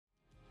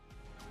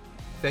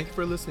Thank you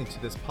for listening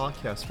to this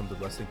podcast from the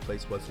Resting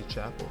Place Wesley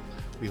Chapel.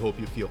 We hope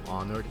you feel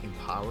honored,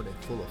 empowered, and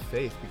full of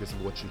faith because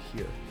of what you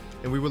hear.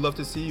 And we would love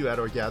to see you at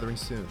our gathering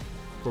soon.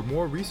 For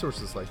more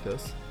resources like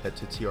this, head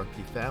to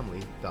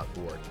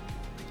trpfamily.org.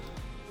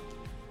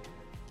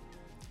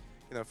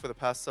 For the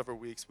past several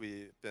weeks,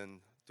 we've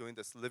been doing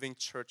this Living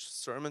Church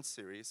sermon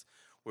series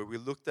where we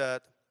looked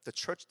at the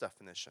church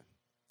definition.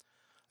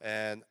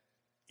 And,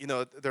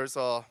 there's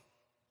a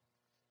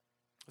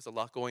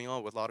lot going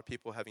on with a lot of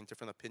people having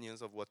different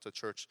opinions of what the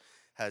church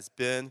has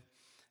been.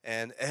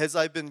 And as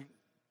I've been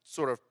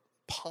sort of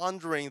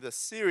pondering this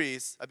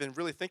series, I've been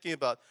really thinking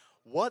about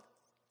what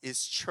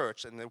is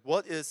church and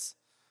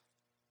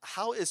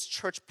how is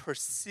church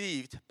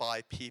perceived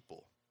by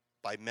people,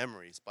 by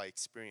memories, by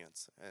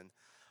experience. And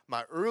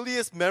my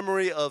earliest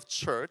memory of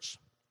church,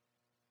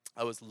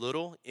 I was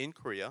little in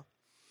Korea,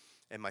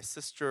 and my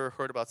sister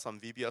heard about some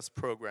VBS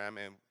program,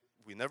 and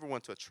we never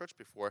went to a church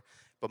before,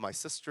 but my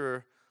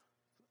sister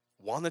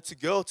wanted to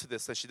go to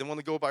this, and she didn't want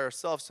to go by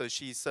herself, so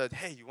she said,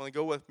 hey, you want to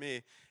go with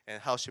me?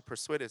 And how she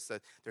persuaded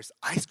said, there's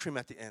ice cream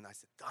at the end. I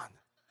said, done,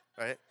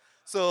 right?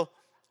 So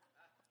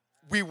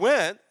we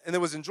went, and it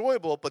was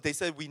enjoyable, but they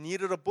said we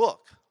needed a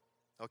book,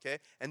 okay?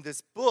 And this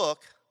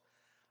book,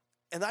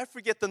 and I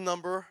forget the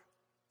number,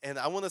 and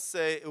I want to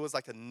say it was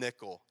like a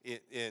nickel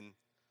in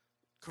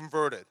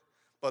converted,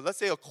 but let's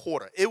say a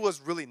quarter. It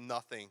was really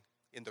nothing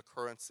in the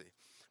currency.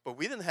 But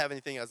we didn't have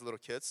anything as little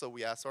kids, so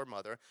we asked our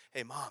mother,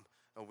 hey, Mom,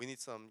 we need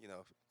some,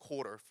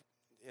 quarter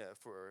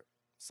for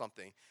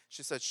something.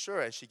 She said,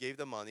 sure, and she gave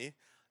the money,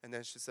 and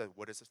then she said,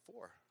 what is it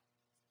for?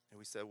 And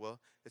we said, well,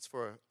 it's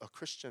for a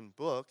Christian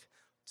book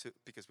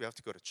because we have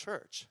to go to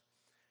church.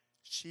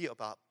 She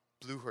about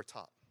blew her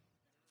top.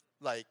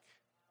 Like,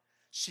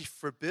 she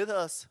forbid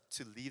us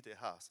to leave the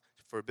house,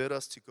 forbid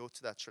us to go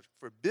to that church,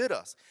 forbid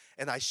us.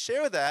 And I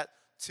share that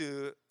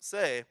to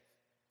say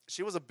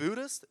she was a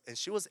Buddhist and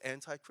she was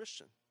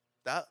anti-Christian.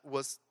 That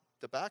was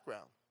the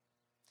background.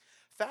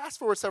 Fast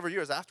forward several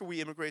years after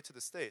we immigrated to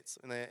the States,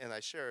 and I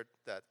shared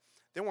that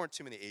there weren't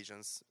too many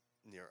Asians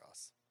near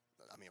us.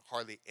 I mean,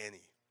 hardly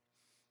any.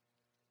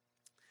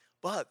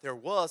 But there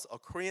was a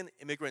Korean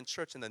immigrant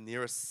church in the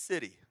nearest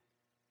city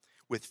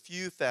with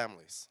few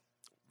families.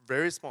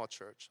 Very small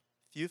church,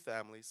 few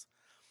families.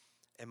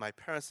 And my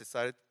parents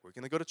decided, we're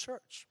going to go to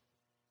church.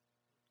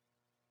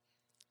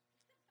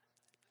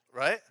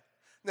 Right?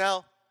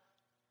 Now,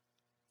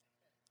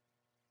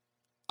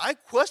 I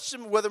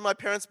question whether my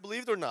parents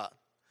believed or not.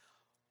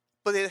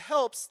 But it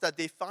helps that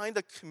they find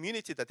a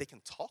community that they can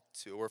talk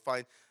to or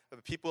find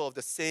people of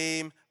the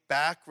same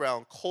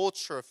background,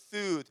 culture,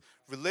 food,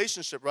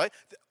 relationship, right?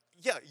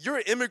 Yeah,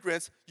 you're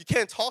immigrants. You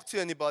can't talk to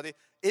anybody.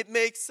 It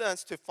makes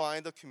sense to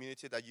find a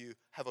community that you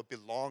have a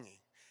belonging.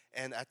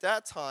 And at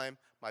that time,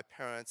 my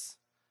parents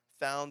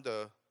found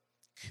a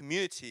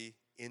community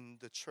in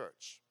the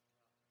church.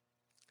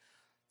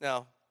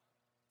 Now,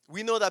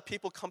 we know that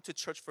people come to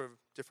church for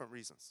different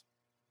reasons.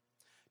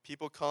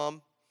 People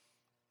come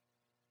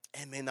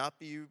and may not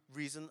be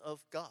reason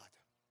of God.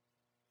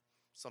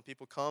 Some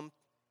people come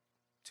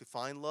to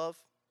find love,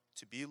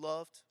 to be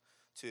loved,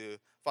 to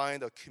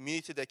find a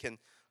community they can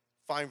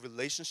find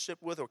relationship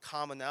with or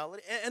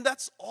commonality. And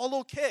that's all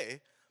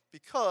okay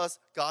because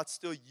God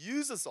still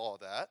uses all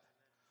that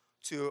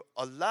to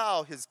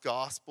allow his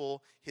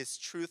gospel, his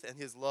truth, and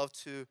his love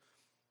to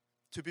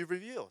be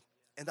revealed.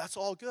 And that's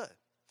all good.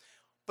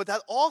 But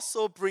that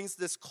also brings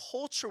this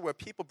culture where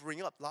people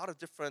bring up a lot of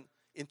different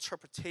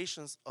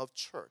interpretations of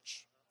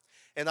church.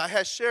 And I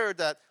had shared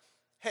that,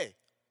 hey,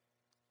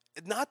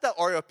 not that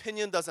our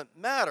opinion doesn't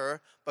matter,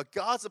 but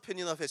God's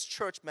opinion of his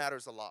church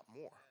matters a lot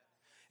more.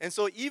 And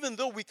so even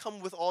though we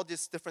come with all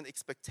these different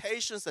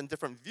expectations and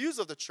different views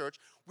of the church,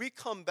 we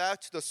come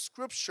back to the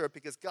scripture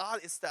because God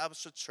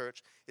established a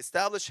church,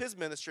 established his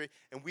ministry,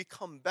 and we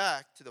come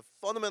back to the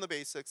fundamental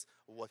basics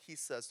of what he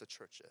says the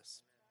church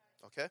is.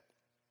 Okay?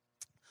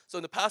 So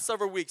in the past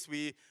several weeks,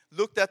 we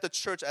looked at the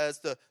church as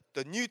the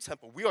new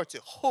temple. We are to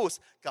host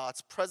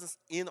God's presence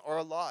in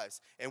our lives.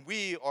 And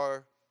we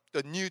are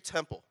the new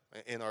temple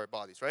in our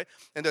bodies, right?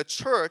 And the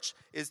church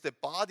is the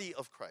body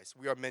of Christ.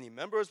 We are many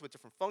members with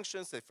different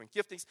functions, different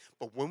giftings.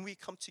 But when we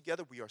come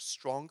together, we are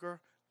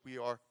stronger. We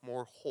are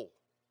more whole.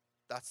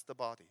 That's the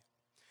body.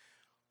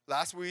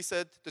 Last week we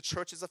said the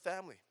church is a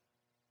family.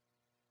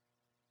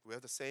 We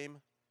have the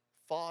same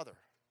Father.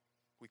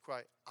 We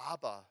cry,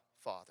 Abba,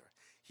 Father.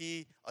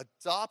 He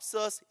adopts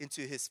us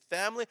into his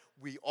family.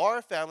 We are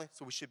a family,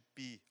 so we should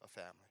be a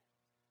family.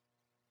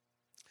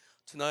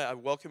 Tonight, I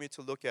welcome you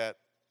to look at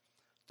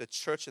the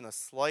church in a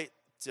slight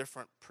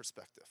different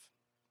perspective.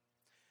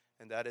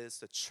 And that is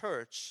the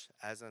church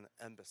as an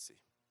embassy.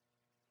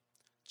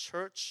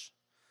 Church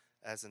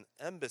as an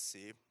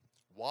embassy.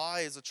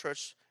 Why is a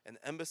church an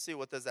embassy?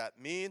 What does that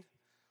mean?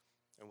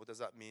 And what does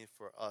that mean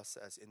for us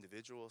as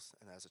individuals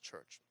and as a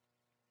church?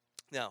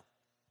 Now,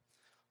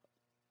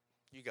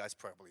 you guys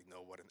probably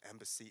know what an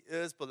embassy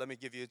is, but let me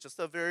give you just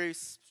a very,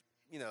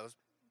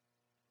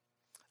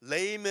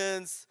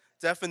 layman's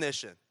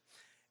definition.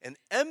 An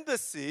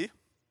embassy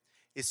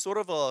is sort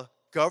of a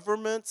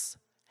government's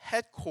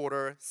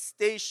headquarters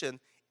station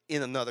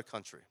in another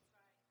country.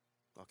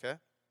 Okay?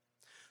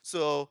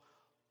 So,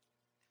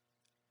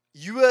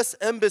 U.S.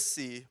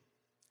 Embassy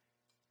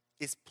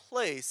is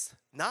placed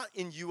not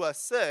in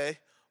USA,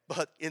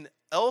 but in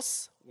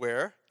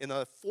elsewhere, in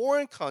a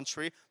foreign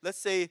country, let's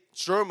say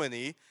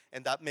Germany,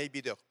 and that may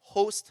be the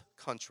host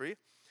country,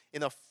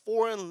 in a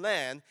foreign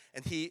land,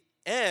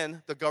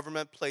 and the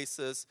government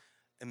places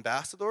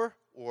ambassador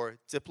or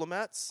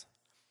diplomats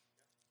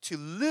to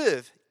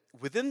live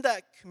within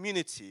that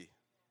community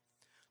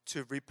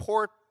to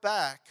report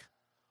back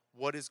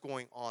what is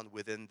going on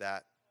within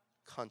that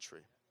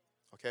country.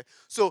 Okay?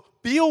 So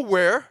be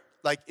aware,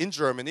 like in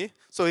Germany,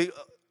 so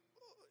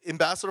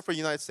ambassador for the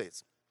United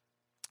States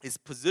is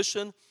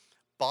positioned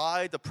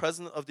by the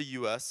president of the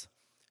U.S.,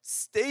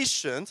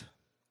 stationed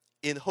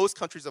in host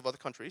countries of other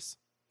countries,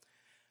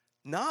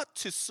 not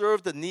to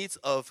serve the needs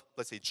of,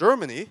 let's say,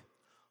 Germany,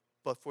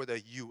 but for the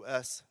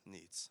U.S.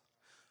 needs.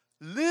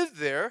 Live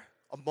there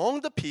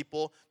among the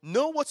people,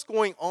 know what's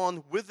going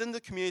on within the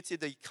community,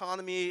 the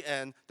economy,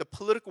 and the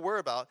political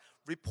whereabout,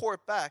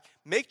 report back,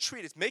 make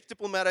treaties, make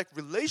diplomatic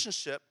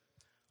relationship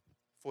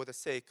for the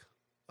sake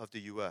of the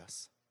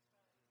U.S.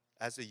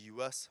 as a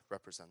U.S.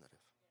 representative.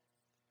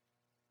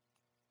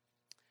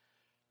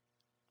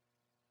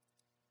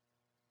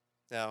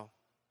 Now,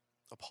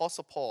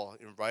 Apostle Paul,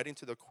 in writing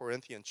to the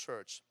Corinthian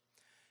church,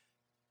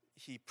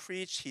 he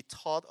preached, he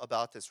taught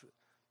about this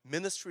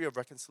ministry of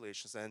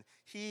reconciliations, and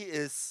he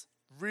is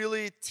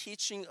really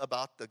teaching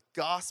about the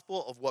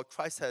gospel of what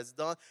Christ has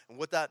done and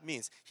what that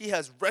means. He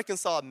has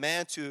reconciled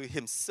man to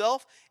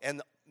himself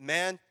and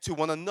man to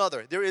one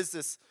another. There is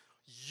this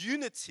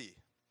unity,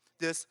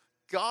 this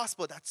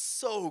gospel that's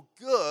so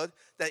good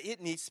that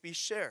it needs to be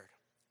shared.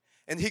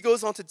 And he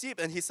goes on to deep,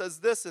 and he says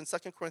this in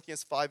 2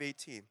 Corinthians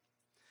 5:18.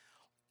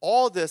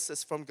 All this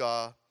is from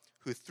God,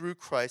 who through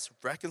Christ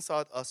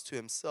reconciled us to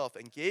himself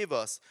and gave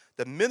us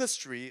the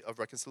ministry of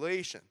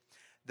reconciliation.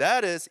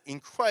 That is, in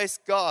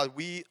Christ, God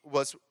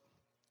was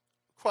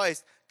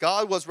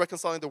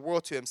reconciling the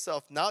world to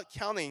himself, not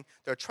counting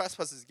their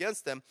trespasses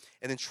against them,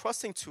 and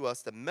entrusting to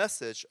us the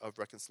message of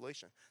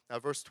reconciliation. Now,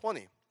 verse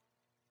 20.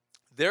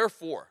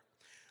 Therefore,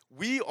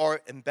 we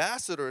are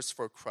ambassadors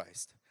for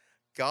Christ,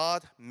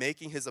 God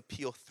making his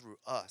appeal through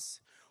us.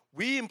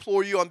 We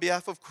implore you on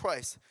behalf of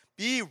Christ,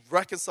 be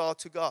reconciled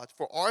to God.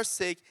 For our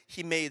sake,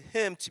 he made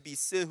him to be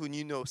sin who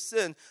knew no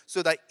sin,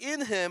 so that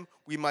in him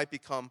we might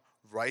become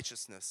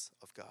righteousness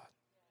of God.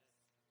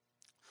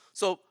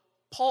 So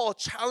Paul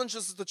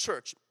challenges the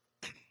church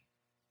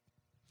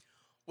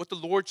what the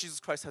Lord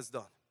Jesus Christ has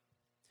done.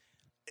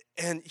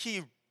 And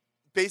he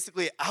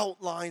basically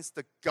outlines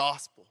the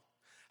gospel.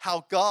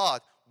 How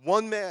God,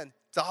 one man,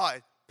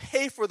 died,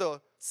 paid for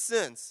the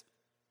sins,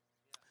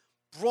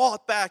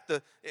 brought back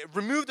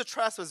removed the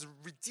trespass,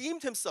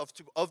 redeemed himself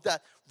of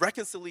that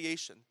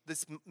reconciliation,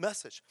 this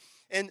message.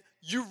 And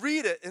you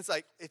read it, and it's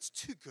like, it's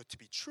too good to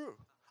be true.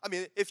 I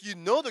mean, if you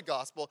know the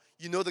gospel,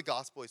 you know the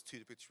gospel is too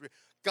good to be true.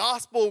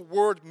 Gospel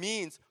word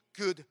means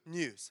good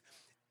news.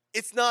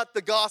 It's not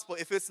the gospel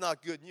if it's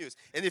not good news.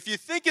 And if you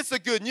think it's the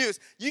good news,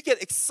 you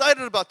get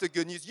excited about the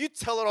good news. You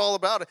tell it all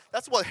about it.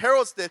 That's what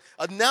heralds did.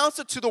 Announce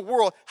it to the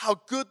world how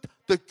good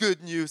the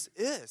good news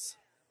is.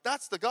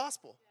 That's the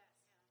gospel.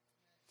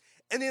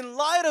 And in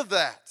light of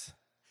that,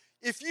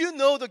 if you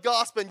know the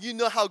gospel and you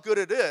know how good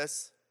it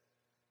is,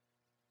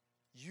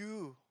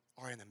 you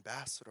are an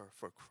ambassador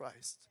for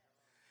Christ.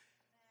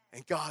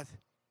 And God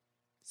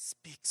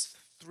speaks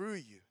through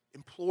you,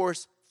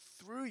 implores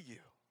through you.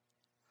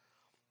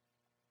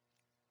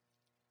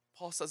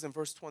 Paul says in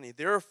verse 20,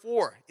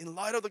 therefore, in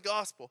light of the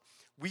gospel,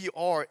 we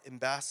are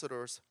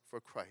ambassadors for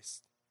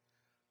Christ,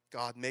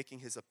 God making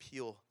his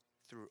appeal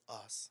through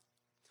us.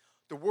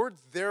 The word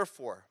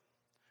therefore,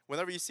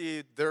 whenever you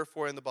see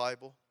therefore in the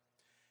Bible,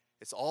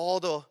 it's all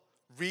the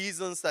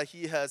reasons that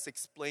he has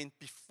explained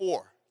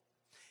before.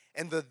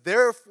 And the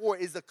therefore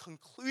is the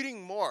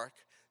concluding mark.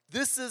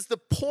 This is the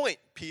point,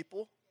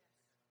 people.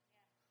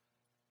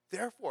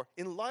 Therefore,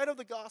 in light of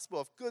the gospel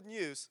of good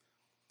news,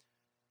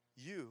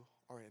 you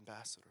are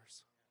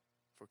ambassadors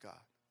for God,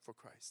 for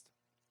Christ.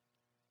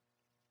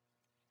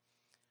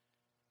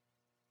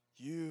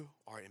 You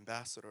are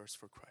ambassadors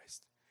for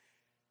Christ.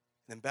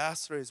 An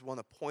ambassador is one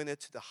appointed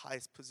to the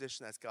highest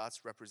position as God's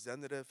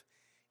representative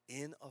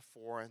in a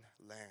foreign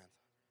land.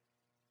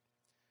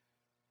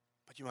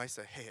 But you might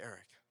say, hey,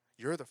 Erik,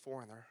 you're the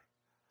foreigner.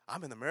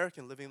 I'm an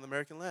American living in the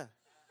American land.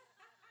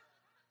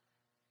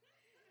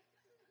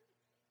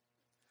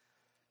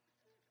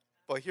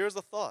 But here's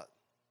the thought.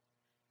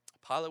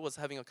 Pilate was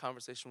having a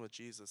conversation with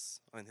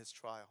Jesus in his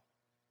trial.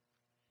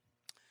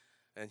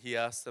 And he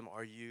asked him,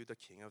 are you the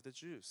king of the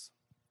Jews?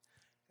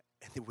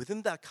 And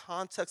within that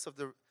context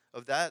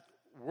of that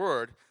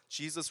word,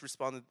 Jesus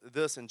responded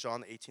this in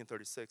John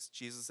 18:36.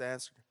 Jesus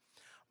answered,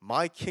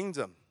 my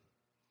kingdom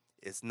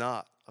is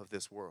not of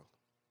this world.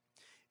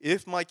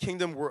 If my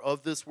kingdom were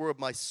of this world,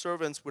 my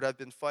servants would have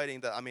been fighting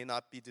that I may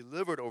not be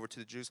delivered over to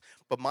the Jews.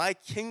 But my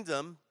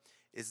kingdom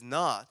is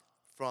not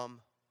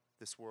from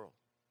this world.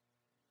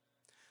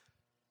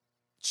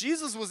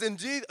 Jesus was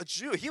indeed a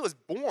Jew. He was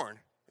born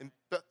in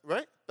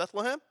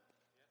Bethlehem.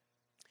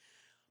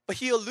 But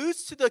he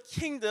alludes to the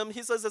kingdom.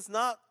 He says it's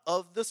not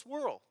of this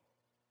world.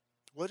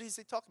 What is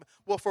he talking about?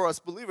 Well, for us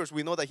believers,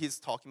 we know that he's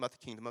talking about the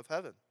kingdom of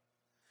heaven.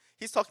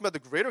 He's talking about the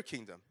greater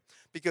kingdom.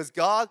 Because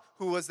God,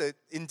 who was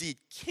indeed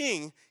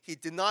king, he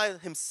denied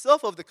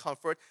himself of the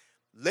comfort,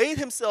 laid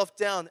himself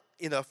down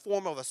in the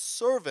form of a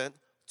servant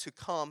to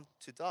come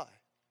to die.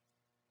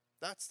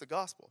 That's the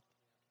gospel.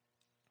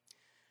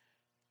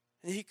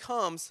 And he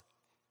comes,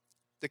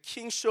 the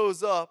king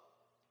shows up,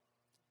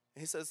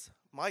 and he says,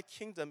 my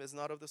kingdom is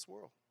not of this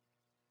world.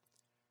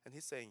 And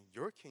he's saying,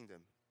 your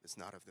kingdom is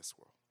not of this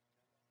world.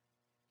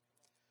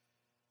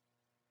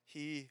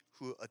 He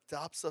who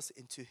adopts us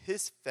into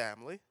his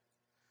family,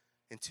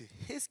 into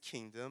his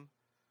kingdom,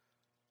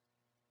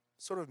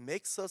 sort of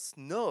makes us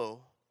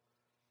know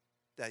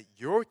that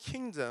your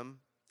kingdom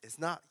is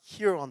not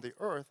here on the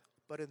earth,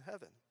 but in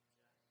heaven.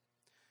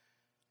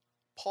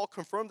 Paul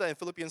confirmed that in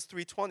Philippians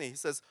 3:20. He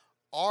says,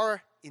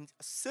 our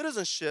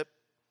citizenship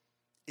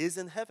is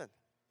in heaven.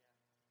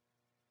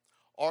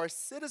 Our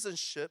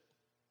citizenship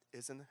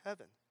is in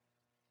heaven.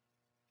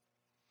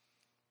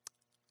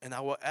 And I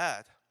will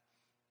add,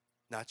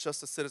 not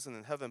just a citizen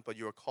in heaven, but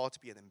you are called to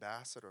be an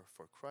ambassador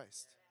for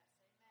Christ.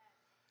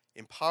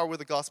 Empowered with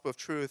the gospel of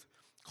truth,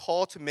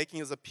 called to making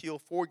his appeal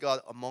for God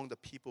among the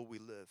people we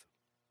live.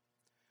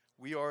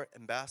 We are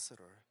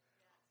ambassador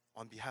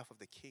on behalf of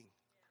the King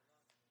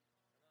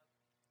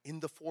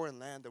in the foreign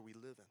land that we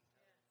live in.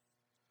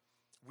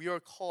 We are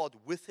called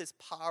with his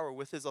power,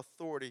 with his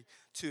authority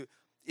to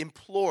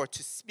implore,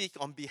 to speak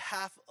on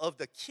behalf of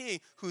the King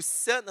who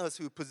sent us,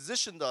 who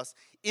positioned us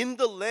in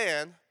the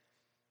land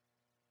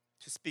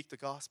to speak the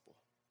gospel.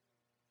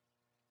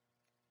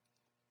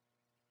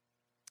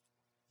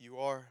 You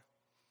are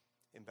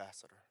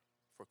ambassador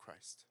for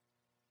Christ.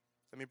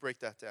 Let me break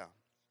that down.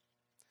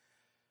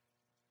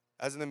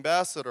 As an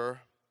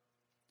ambassador,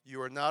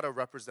 you are not a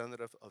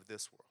representative of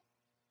this world.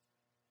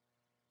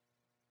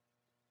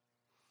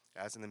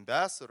 As an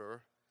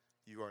ambassador,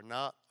 you are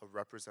not a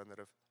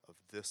representative of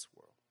this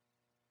world.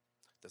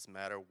 Doesn't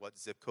matter what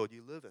zip code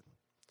you live in,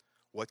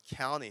 what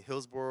county,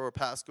 Hillsborough or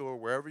Pasco or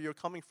wherever you're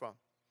coming from.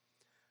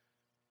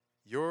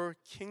 Your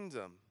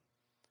kingdom,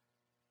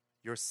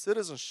 your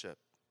citizenship,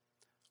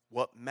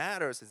 what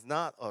matters is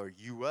not our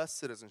U.S.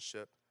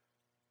 citizenship,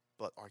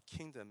 but our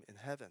kingdom in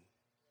heaven.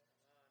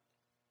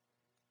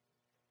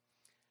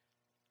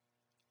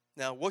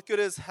 Now, what good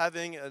is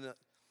having a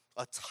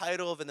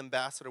title of an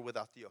ambassador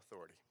without the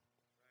authority?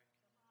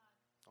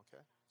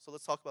 Okay, so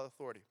let's talk about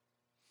authority.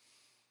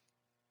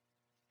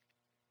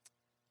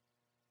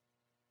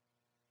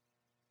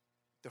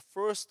 The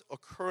first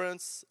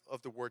occurrence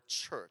of the word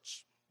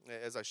church,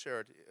 as I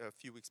shared a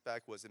few weeks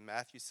back, was in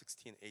Matthew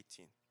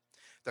 16:18.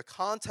 The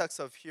context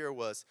of here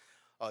was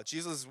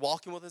Jesus is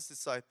walking with his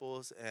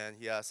disciples, and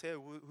he asked, hey,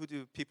 who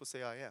do people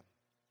say I am?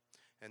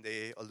 And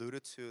they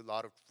alluded to a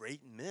lot of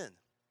great men.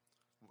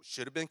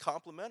 Should have been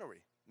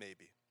complimentary,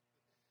 maybe,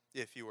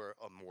 if you were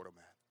a mortal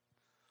man.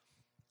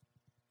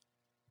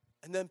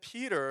 And then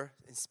Peter,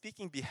 in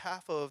speaking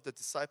behalf of the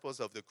disciples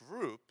of the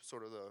group,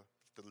 sort of the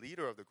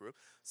leader of the group,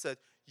 said,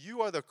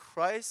 you are the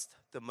Christ,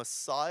 the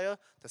Messiah,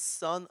 the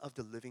Son of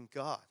the living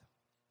God.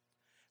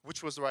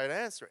 Which was the right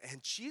answer.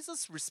 And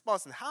Jesus'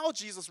 response, and how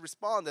Jesus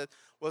responded,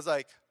 was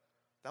like,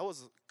 that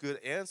was a good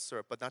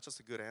answer, but not just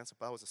a good answer,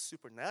 but that was a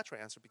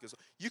supernatural answer, because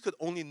you could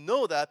only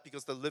know that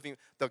because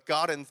the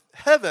God in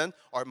heaven,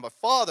 or my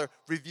Father,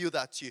 revealed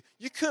that to you.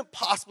 You couldn't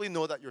possibly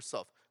know that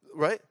yourself,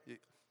 right?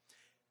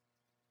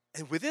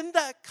 And within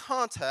that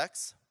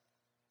context,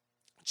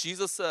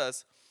 Jesus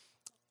says,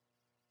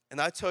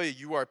 and I tell you,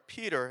 you are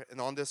Peter,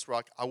 and on this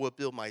rock I will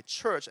build my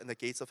church, and the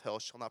gates of hell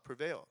shall not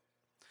prevail.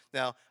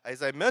 Now,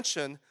 as I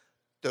mentioned,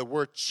 the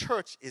word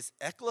church is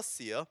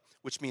ekklesia,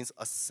 which means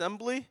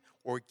assembly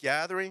or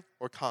gathering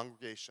or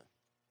congregation.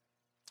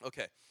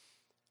 Okay.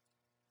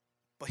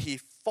 But he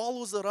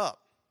follows it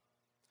up.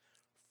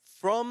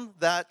 From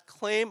that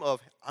claim of,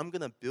 I'm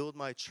going to build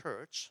my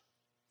church,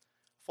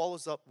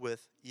 follows up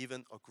with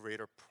even a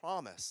greater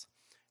promise.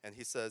 And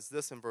he says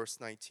this in verse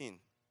 19.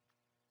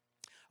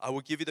 I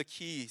will give you the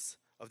keys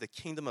of the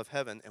kingdom of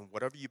heaven, and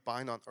whatever you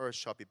bind on earth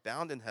shall be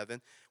bound in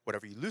heaven.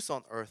 Whatever you loose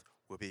on earth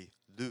will be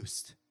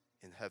loosed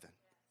in heaven.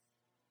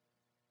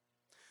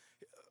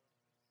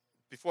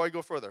 Before I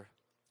go further,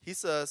 he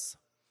says,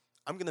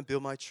 I'm going to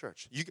build my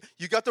church.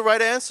 You got the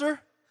right answer?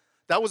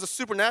 That was a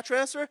supernatural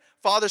answer.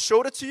 Father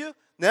showed it to you.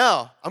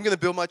 Now, I'm going to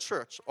build my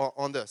church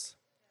on this.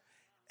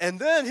 And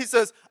then he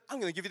says, I'm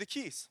going to give you the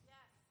keys.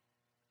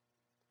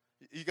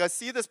 You guys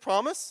see this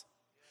promise?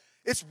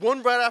 It's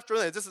one right after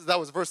another. That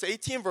was verse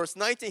 18, verse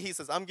 19. He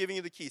says, I'm giving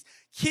you the keys.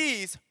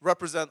 Keys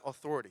represent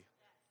authority.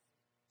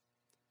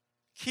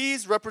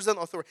 Keys represent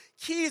authority.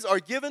 Keys are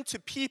given to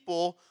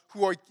people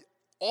who are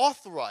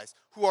authorized,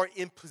 who are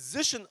in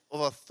position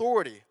of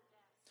authority.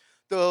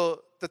 The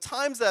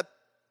times that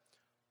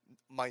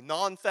my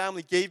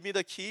non-family gave me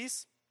the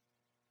keys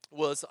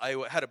was I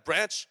had a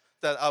branch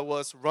that I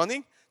was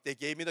running. They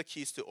gave me the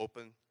keys to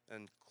open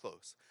and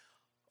close.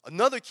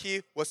 Another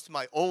key was to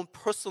my own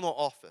personal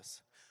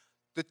office.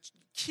 The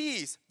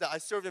keys that I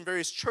served in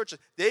various churches,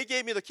 they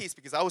gave me the keys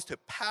because I was to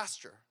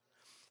pastor.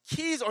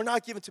 Keys are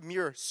not given to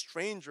mere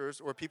strangers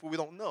or people we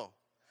don't know.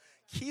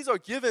 Keys are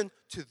given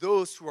to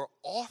those who are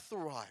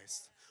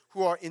authorized,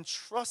 who are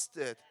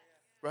entrusted,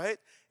 right?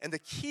 And the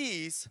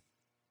keys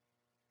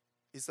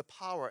is the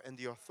power and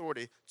the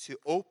authority to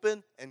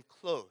open and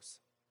close.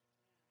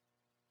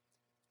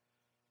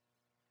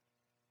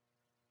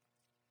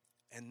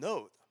 And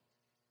note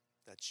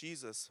that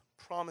Jesus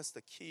promised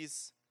the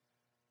keys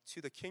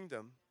to the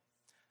kingdom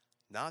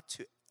not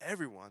to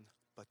everyone,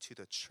 but to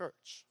the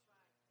church.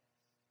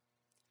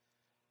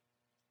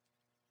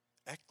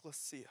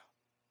 Ecclesia.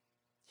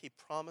 He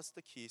promised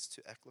the keys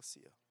to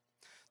ecclesia.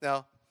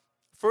 Now,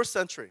 first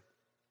century,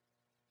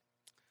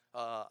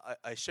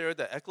 I shared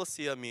that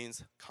ecclesia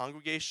means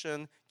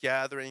congregation,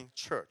 gathering,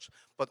 church.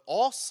 But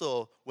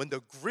also, when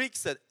the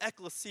Greeks said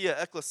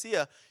ecclesia,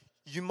 ecclesia,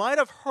 you might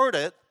have heard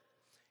it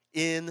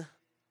in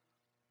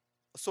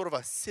sort of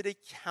a city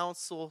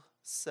council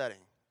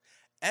setting.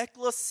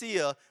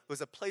 Ecclesia was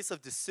a place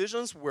of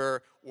decisions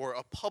or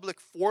a public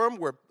forum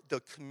where the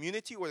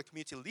community or the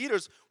community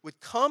leaders would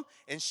come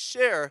and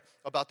share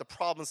about the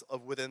problems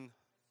of within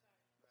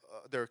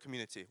their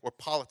community or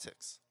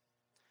politics.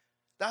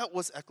 That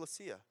was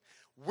ecclesia.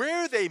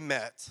 Where they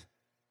met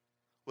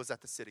was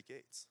at the city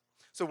gates.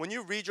 So when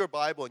you read your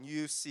Bible and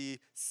you see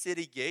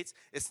city gates,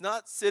 it's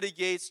not city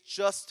gates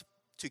just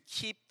to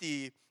keep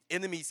the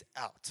enemies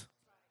out,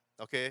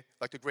 okay,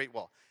 like the Great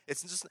Wall.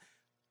 It's just,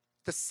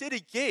 the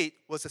city gate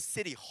was a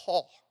city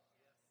hall.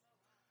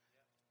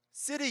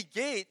 City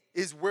gate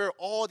is where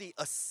all the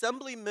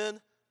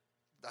assemblymen,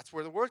 that's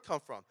where the word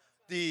comes from,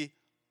 the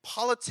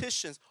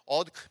politicians,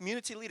 all the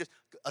community leaders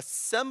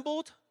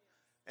assembled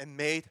and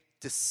made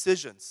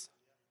decisions.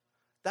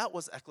 That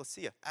was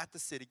ecclesia at the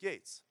city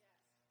gates.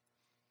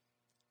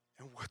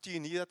 And what do you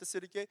need at the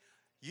city gate?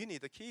 You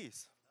need the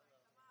keys.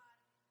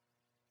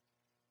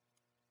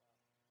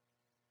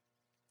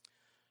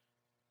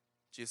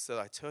 Jesus said,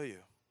 I tell you.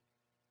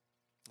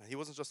 And he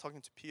wasn't just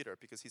talking to Peter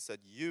because he said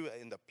you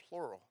in the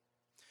plural.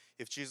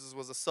 If Jesus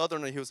was a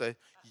southerner, he would say,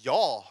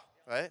 y'all,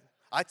 right?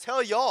 I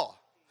tell y'all.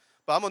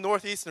 But I'm a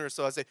northeasterner,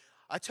 so I say,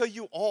 I tell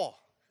you all.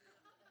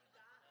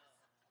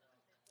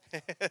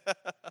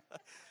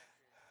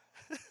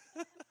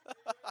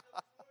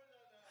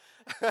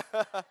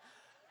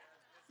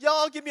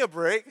 Y'all, give me a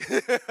break.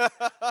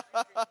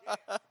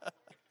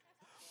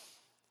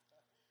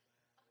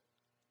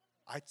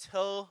 I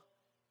tell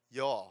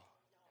y'all.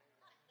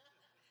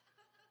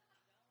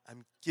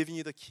 I'm giving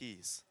you the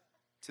keys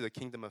to the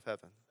kingdom of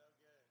heaven.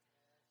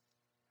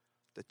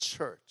 The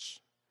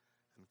church.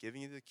 I'm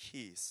giving you the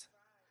keys.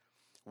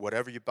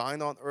 Whatever you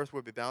bind on earth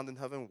will be bound in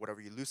heaven.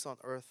 Whatever you loose on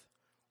earth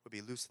will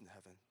be loosed in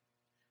heaven.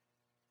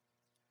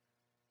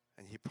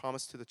 And he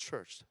promised to the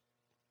church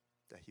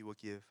that he will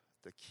give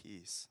the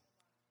keys.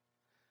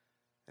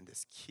 And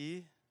this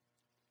key,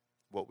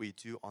 what we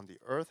do on the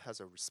earth has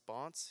a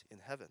response in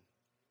heaven.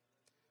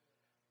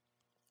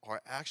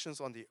 Our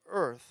actions on the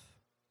earth,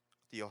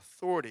 the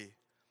authority,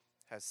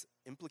 has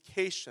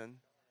implication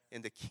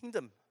in the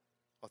kingdom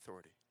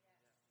authority.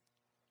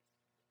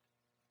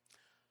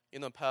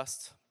 In the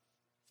past,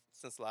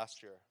 since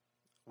last year,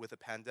 with the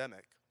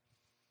pandemic,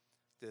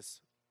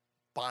 this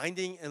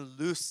binding and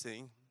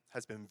loosing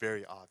has been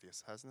very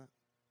obvious, hasn't it?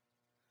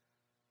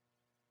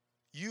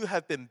 You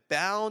have been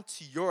bound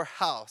to your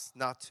house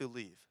not to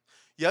leave.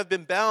 You have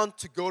been bound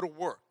to go to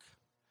work.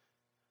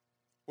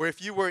 Or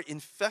if you were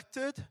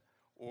infected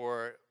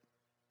or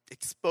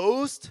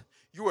exposed,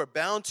 you are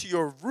bound to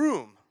your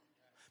room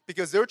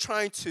because they're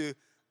trying to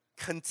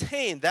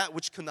contain that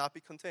which could not be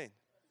contained.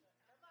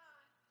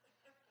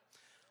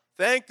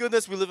 Thank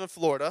goodness we live in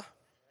Florida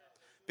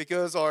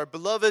because our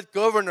beloved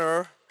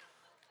governor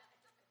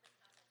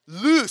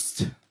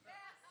loosed.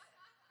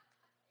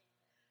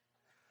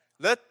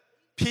 Let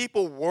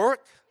people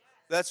work.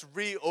 Let's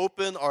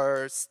reopen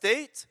our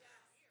state,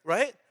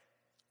 right?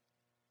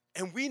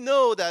 And we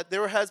know that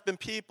there has been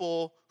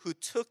people who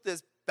took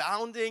this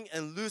bounding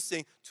and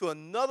loosing to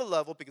another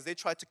level because they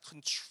tried to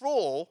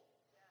control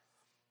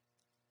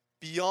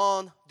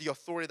beyond the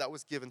authority that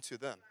was given to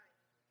them.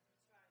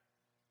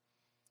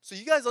 So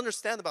you guys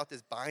understand about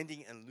this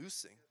binding and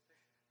loosing.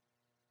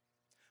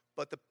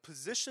 But the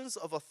positions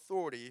of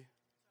authority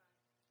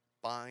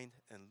bind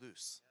and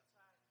loose.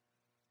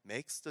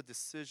 Makes the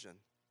decision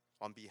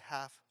on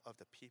behalf of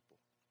the people.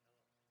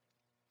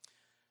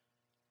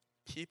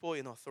 People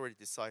in authority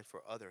decide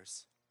for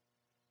others.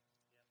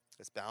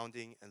 It's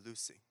bounding and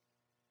loosing.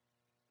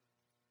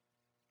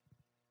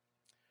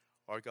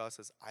 Our God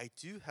says, I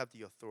do have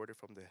the authority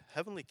from the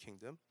heavenly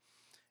kingdom,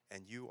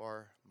 and you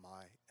are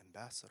my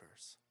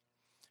ambassadors.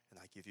 And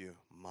I give you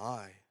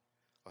my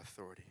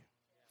authority.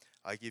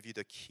 I give you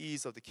the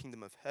keys of the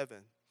kingdom of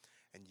heaven,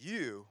 and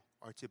you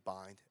are to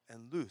bind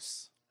and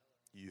loose.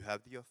 You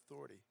have the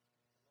authority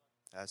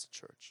as a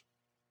church.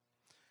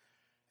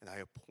 And I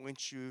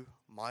appoint you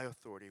my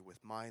authority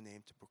with my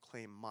name to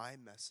proclaim my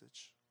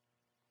message.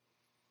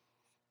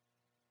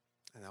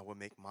 and I will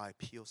make my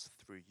appeals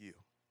through you.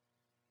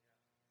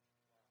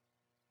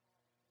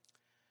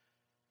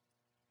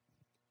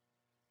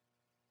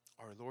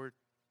 Our Lord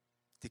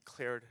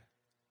declared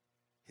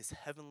his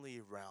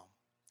heavenly realm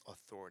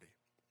authority.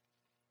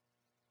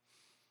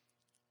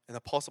 And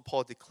Apostle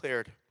Paul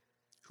declared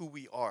who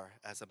we are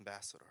as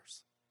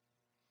ambassadors.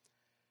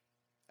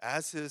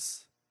 As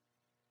his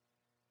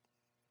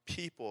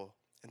people,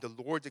 and the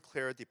Lord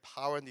declared the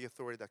power and the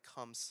authority that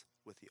comes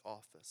with the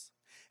office.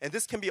 And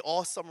this can be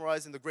all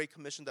summarized in the Great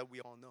Commission that we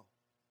all know,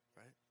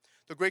 right?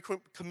 The Great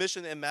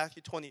Commission in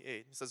Matthew 28,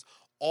 it says,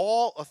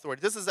 all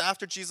authority. This is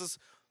after Jesus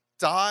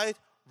died,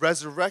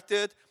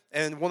 resurrected,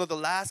 and one of the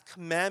last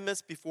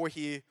commandments before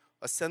he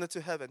ascended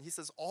to heaven. He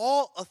says,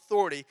 all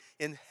authority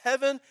in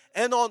heaven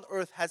and on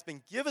earth has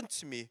been given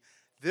to me.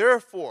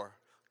 Therefore,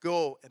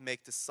 go and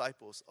make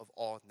disciples of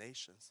all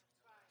nations.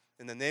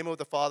 In the name of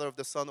the Father, of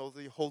the Son, of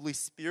the Holy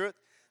Spirit,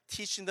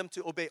 teaching them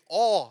to obey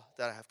all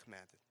that I have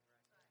commanded.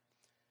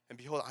 And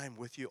behold, I am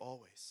with you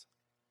always.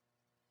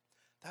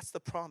 That's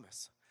the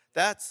promise.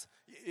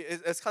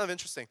 It's kind of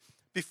interesting.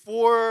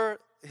 Before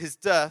his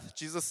death,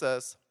 Jesus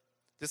says,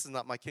 this is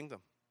not my kingdom.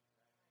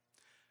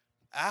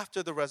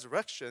 After the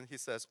resurrection, he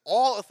says,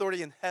 all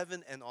authority in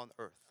heaven and on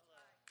earth.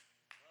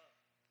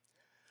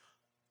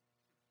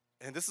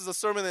 And this is a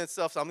sermon in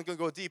itself, so I'm not going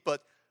to go deep,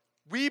 but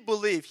we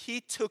believe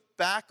he took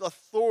back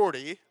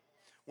authority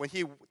when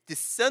he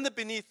descended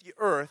beneath the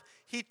earth.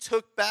 He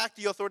took back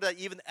the authority that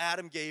even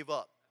Adam gave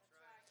up.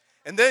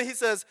 And then he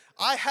says,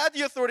 I had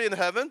the authority in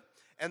heaven,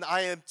 and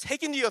I am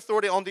taking the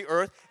authority on the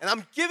earth, and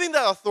I'm giving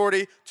that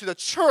authority to the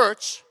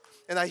church,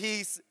 and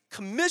he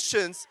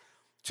commissions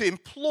to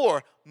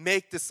implore,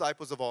 make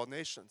disciples of all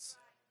nations.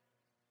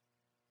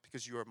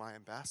 Because you are my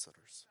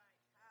ambassadors.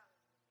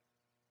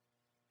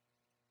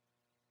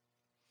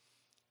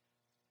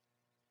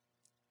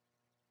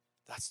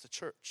 That's the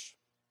church.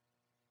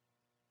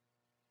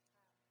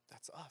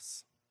 That's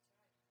us.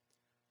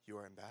 You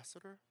are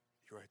ambassador.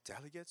 You are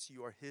delegates.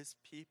 You are his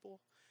people.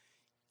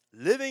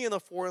 Living in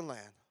a foreign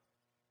land.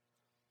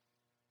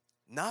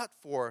 Not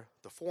for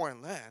the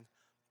foreign land,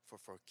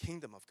 for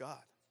kingdom of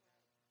God.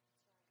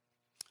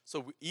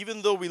 So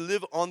even though we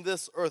live on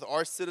this earth,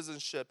 our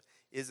citizenship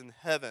is in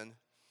heaven.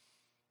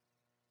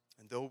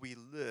 And though we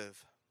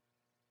live,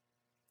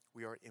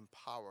 we are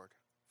empowered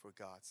for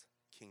God's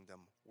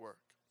kingdom work.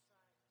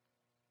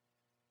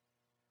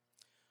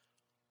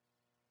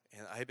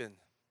 And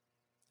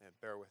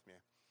bear with me,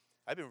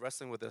 I've been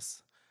wrestling with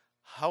this.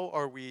 How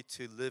are we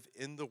to live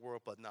in the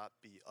world but not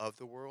be of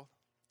the world?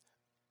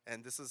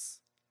 And this is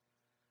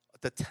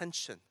the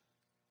tension.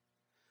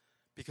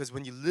 Because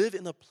when you live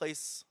in a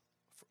place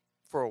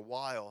for a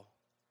while,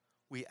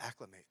 we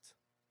acclimate.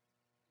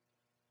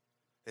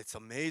 It's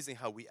amazing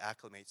how we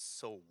acclimate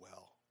so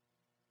well.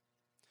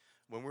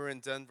 When we were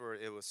in Denver,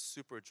 it was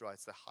super dry.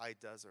 It's the high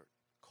desert,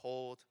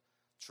 cold,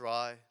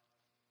 dry,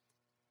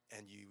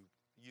 and you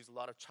use a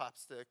lot of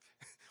chopstick,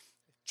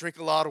 drink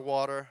a lot of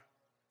water,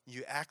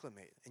 you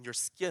acclimate, and your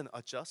skin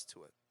adjusts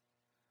to it.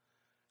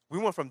 We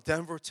went from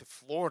Denver to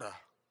Florida.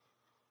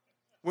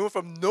 We went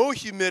from no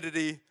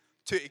humidity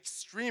to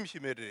extreme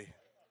humidity.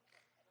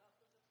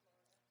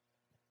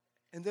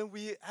 And then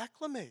we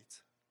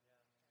acclimate.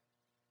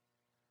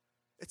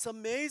 It's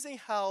amazing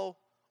how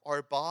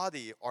our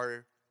body,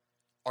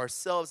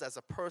 ourselves as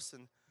a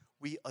person,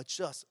 we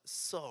adjust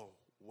so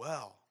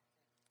well,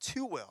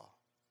 too well.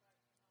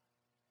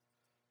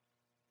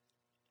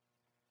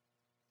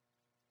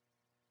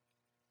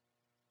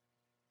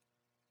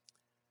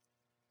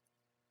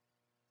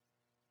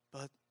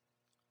 But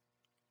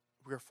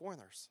we're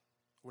foreigners.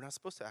 We're not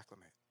supposed to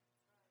acclimate.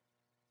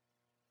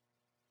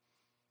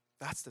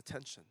 That's the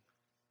tension.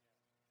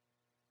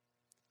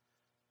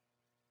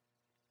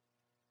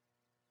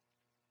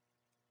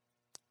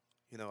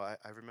 You know, I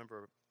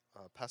remember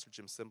Pastor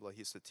Jim Simbla, he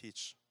used to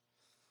teach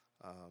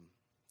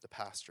the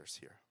pastors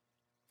here.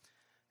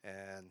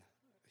 And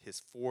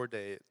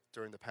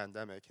during the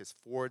pandemic, his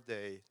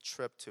 4-day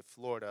trip to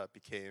Florida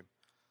became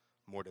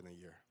more than a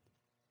year.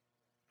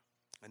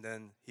 And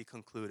then he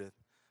concluded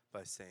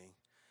by saying,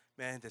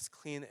 man, this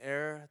clean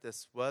air,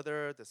 this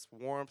weather, this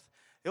warmth,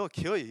 it'll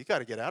kill you. You got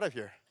to get out of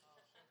here.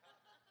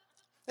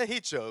 And he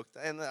joked,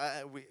 and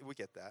we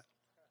get that.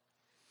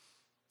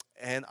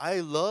 And I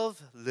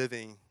love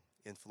living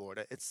in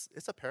Florida. It's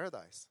a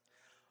paradise.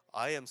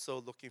 I am so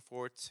looking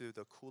forward to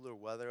the cooler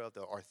weather of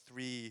our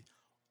 3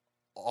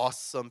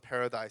 awesome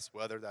paradise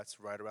weather that's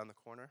right around the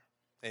corner.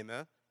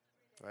 Amen?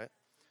 Right?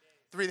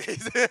 3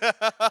 days.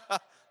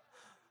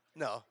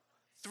 No.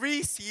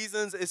 3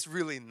 seasons is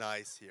really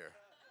nice here.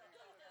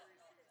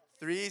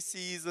 3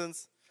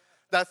 seasons.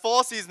 That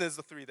fall season is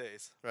the 3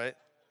 days, right?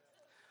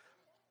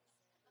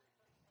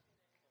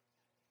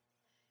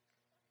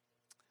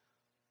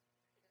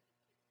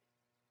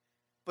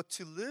 But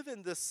to live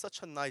in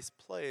such a nice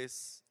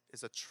place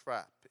is a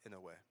trap in a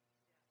way.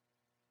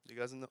 You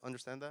guys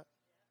understand that?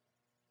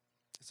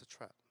 It's a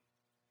trap.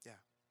 Yeah.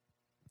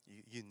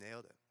 You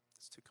nailed it.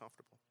 It's too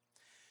comfortable.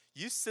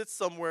 You sit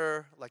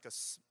somewhere like a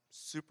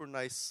super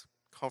nice,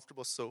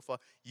 comfortable sofa,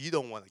 you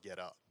don't want to get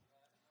up.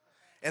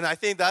 And I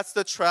think that's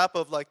the trap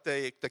of like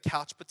the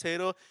couch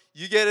potato.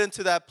 You get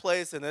into that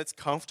place and it's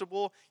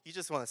comfortable. You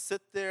just want to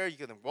sit there. You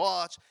can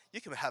watch.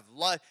 You can have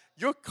life.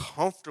 You're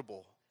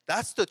comfortable.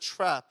 That's the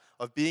trap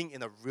of being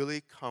in a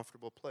really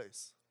comfortable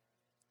place.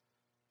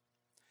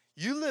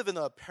 You live in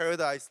a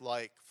paradise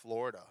like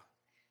Florida,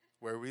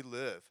 where we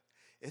live.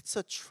 It's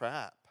a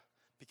trap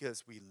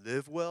because we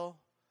live well,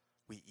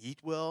 we eat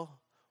well,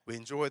 we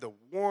enjoy the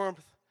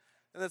warmth,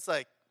 and it's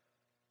like,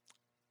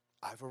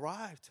 I've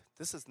arrived.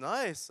 This is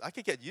nice. I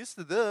could get used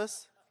to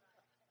this.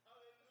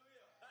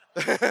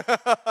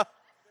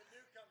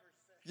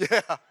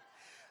 Yeah.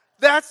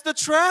 That's the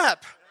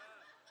trap.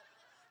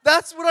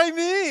 That's what I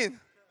mean.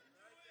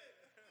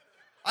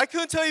 I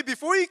couldn't tell you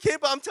before you came,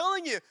 but I'm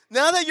telling you,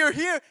 now that you're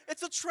here,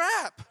 it's a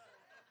trap.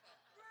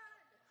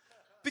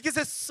 Because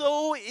it's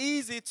so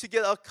easy to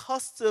get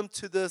accustomed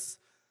to this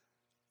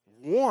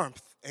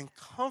warmth and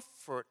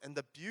comfort and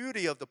the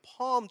beauty of the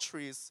palm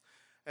trees,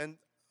 and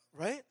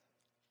right?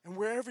 And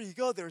wherever you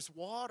go, there's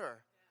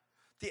water.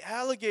 The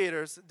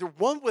alligators, they're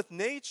one with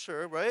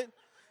nature, right?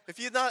 If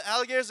you're not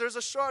alligators, there's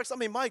the sharks. I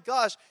mean, my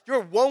gosh,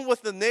 you're one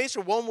with the nature,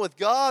 one with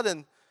God,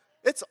 and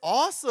it's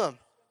awesome.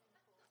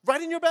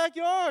 Right in your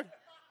backyard.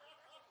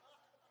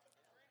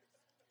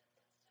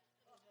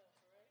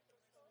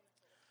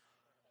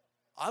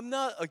 I'm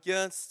not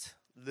against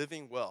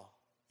living well,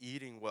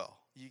 eating well.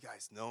 You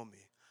guys know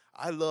me.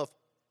 I love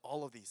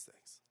all of these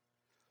things.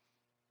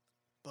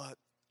 But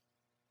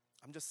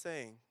I'm just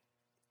saying,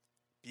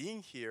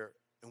 being here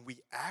and we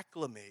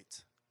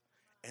acclimate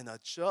and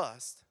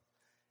adjust,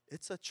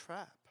 it's a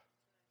trap.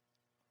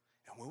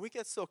 And when we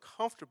get so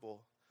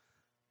comfortable,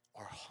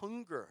 our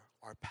hunger,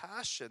 our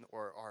passion,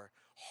 or our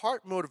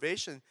heart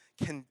motivation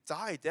can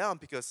die down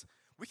because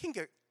we can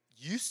get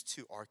used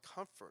to our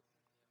comfort.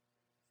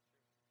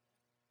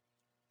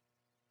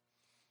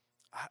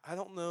 I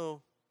don't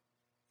know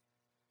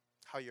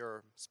how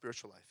your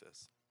spiritual life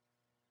is,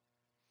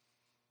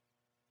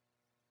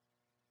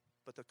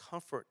 but the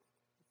comfort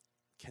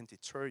can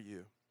deter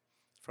you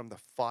from the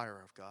fire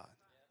of God.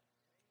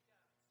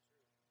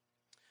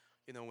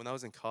 You know, when I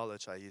was in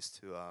college, I used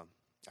to,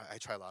 I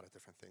tried a lot of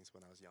different things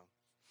when I was young.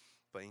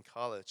 But in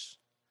college,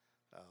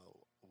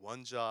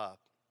 one job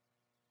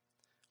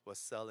was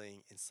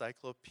selling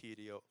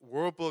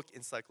World Book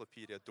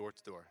encyclopedia door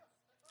to door.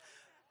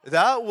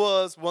 That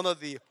was one of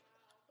the,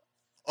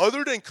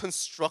 other than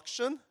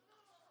construction,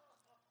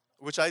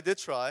 which I did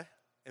try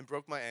and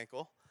broke my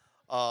ankle,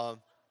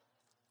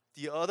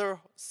 the other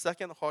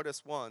second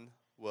hardest one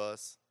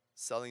was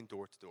selling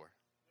door to door.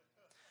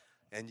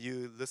 And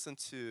you listen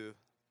to,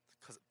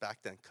 back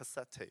then,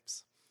 cassette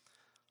tapes,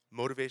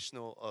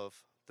 motivational of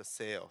the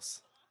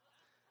sales.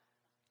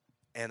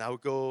 And I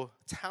would go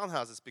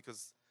townhouses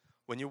because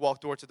when you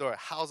walk door to door,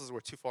 houses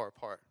were too far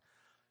apart.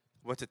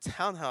 Went to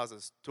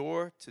townhouses,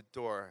 door to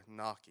door,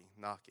 knocking,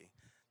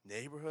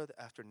 neighborhood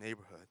after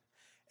neighborhood.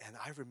 And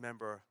I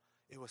remember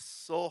it was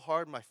so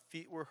hard, my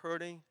feet were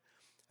hurting.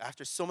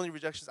 After so many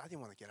rejections, I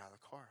didn't want to get out of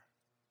the car.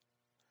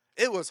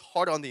 It was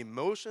hard on the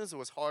emotions, it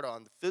was hard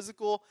on the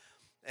physical,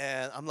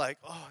 and I'm like,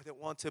 oh, I didn't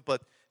want to,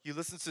 but you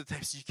listen to the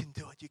tapes, you can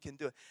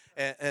do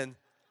it. And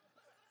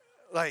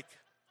like,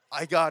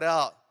 I got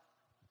out.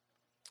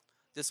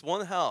 This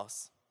one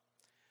house,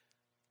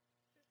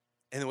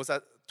 and it was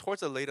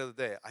towards the later of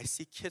the day, I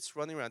see kids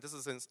running around. This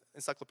is an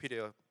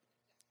encyclopedia,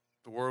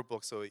 the word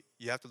book, so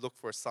you have to look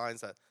for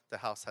signs that the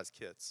house has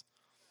kids.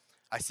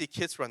 I see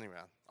kids running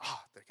around.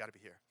 Oh, they got to be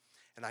here.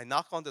 And I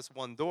knock on this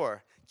one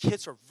door.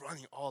 Kids are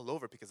running all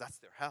over because that's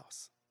their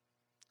house.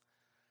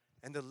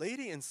 And the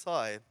lady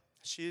inside,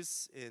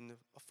 she's in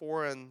a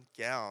foreign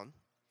gown,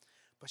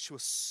 but she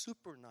was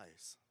super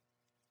nice,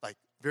 like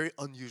very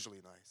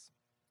unusually nice.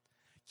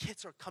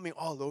 Kids are coming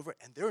all over,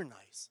 and they're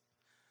nice.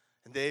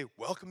 And they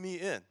welcome me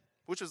in,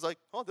 which is like,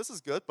 oh, this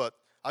is good, but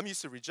I'm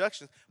used to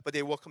rejection, but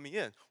they welcome me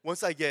in.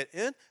 Once I get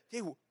in,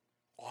 they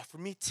offer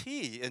me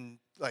tea and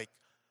like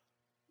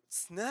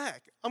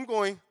snack. I'm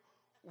going,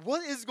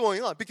 what is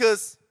going on?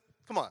 Because,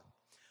 come on,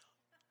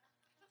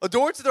 a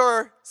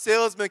door-to-door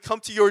salesman come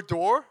to your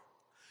door,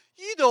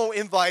 you don't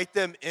invite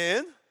them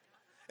in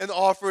and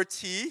offer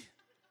tea,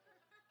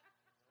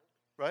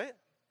 right?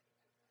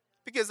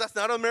 Because that's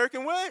not an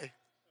American way.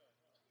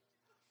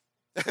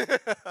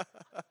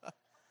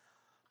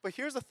 But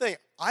here's the thing.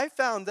 I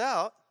found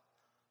out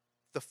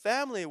the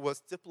family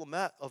was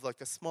diplomat of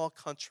like a small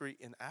country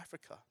in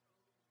Africa.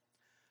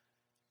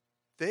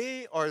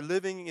 They are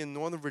living in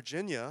Northern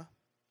Virginia,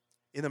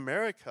 in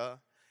America,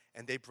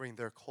 and they bring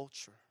their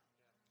culture.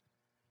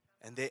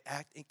 And they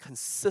act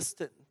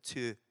inconsistent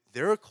to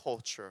their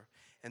culture,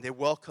 and they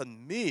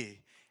welcomed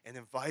me and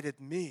invited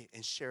me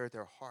and shared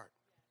their heart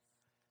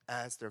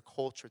as their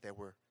culture they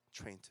were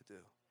trained to do.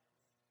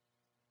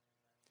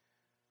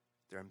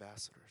 They're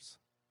ambassadors.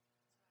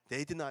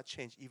 They did not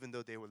change even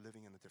though they were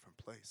living in a different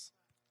place.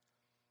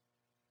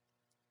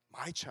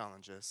 My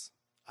challenge is,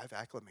 I've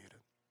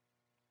acclimated.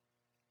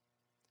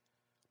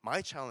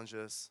 My challenge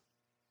is,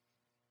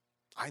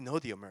 I know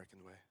the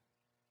American way.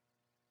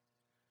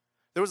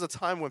 There was a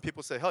time when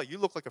people say, "Hell, you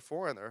look like a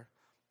foreigner,"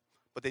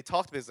 But they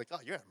talk to me, it's like, oh,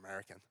 you're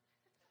American.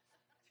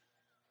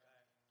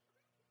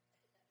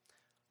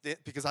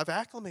 Because I've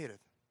acclimated.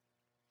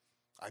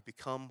 I've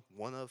become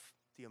one of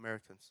the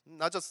Americans.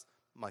 Not just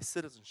my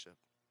citizenship,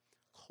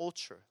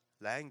 culture,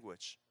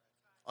 language,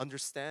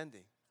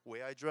 understanding,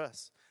 way I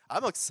dress.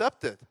 I'm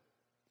accepted.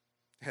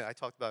 Yeah, I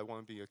talked about I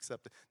want to be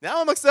accepted.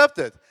 Now I'm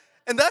accepted.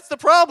 And that's the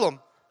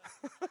problem.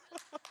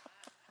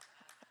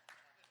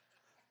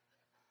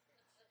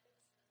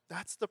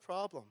 That's the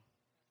problem.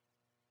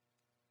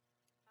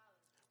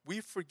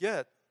 We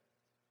forget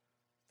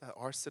that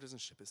our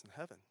citizenship is in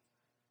heaven.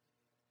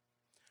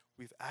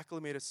 We've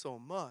acclimated so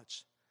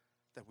much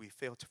that we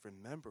fail to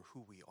remember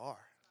who we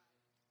are.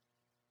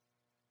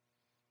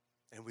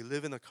 And we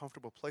live in a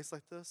comfortable place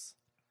like this,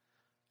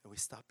 and we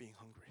stop being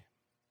hungry.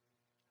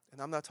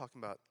 And I'm not talking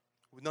about,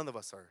 none of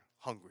us are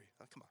hungry.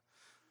 Oh, come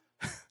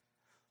on.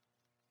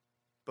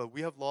 But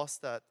we have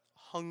lost that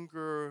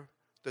hunger,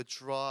 the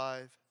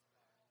drive,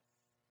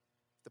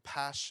 the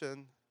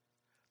passion,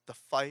 the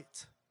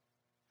fight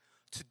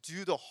to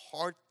do the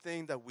hard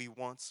thing that we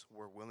once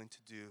were willing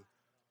to do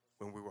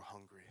when we were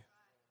hungry.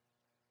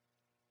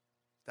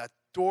 That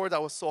door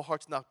that was so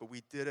hard to knock, but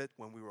we did it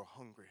when we were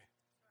hungry.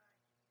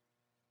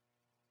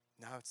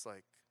 Now it's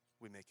like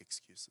we make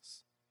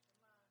excuses.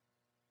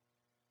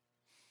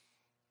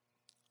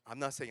 I'm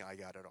not saying I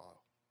got it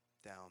all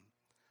down,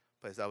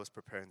 but as I was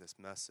preparing this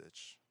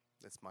message,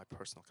 it's my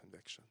personal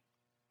conviction.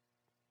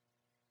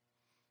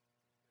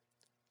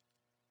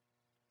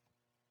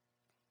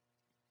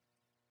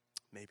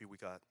 Maybe we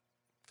got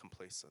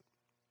complacent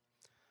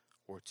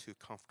or too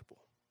comfortable.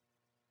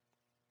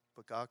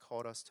 But God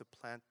called us to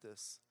plant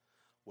this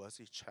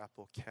Wesley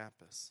Chapel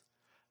campus.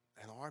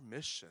 And our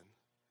mission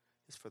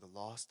is for the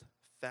lost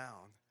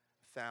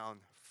found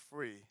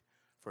free,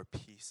 for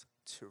peace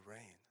to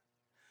reign.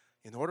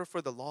 In order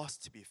for the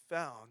lost to be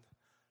found,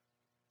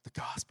 the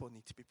gospel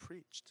needs to be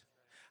preached.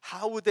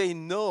 How would they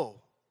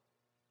know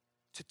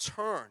to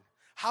turn?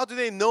 How do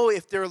they know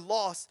if they're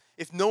lost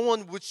if no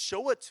one would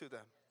show it to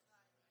them?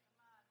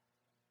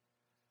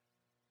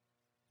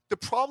 The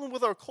problem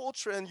with our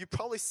culture, and you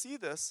probably see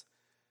this,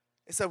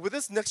 is that with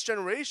this next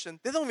generation,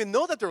 they don't even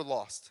know that they're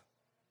lost.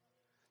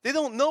 They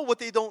don't know what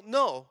they don't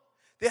know.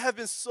 They have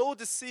been so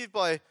deceived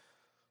by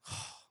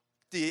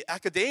the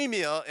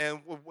academia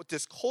and with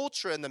this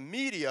culture and the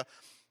media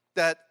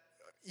that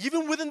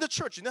even within the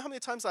church, you know how many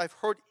times I've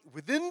heard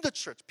within the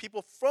church,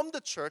 people from the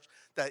church,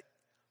 that,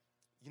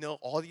 you know,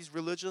 all these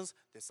religions,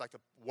 it's like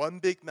one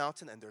big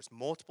mountain and there's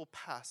multiple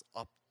paths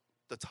up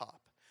the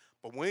top.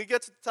 But when you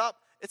get to the top,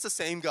 it's the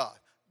same God.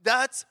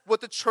 That's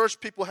what the church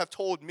people have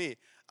told me.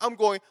 I'm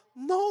going,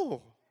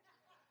 no,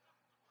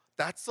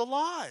 that's a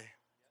lie.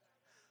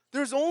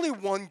 There's only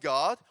one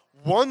God,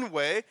 one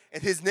way,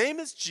 and his name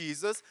is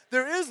Jesus.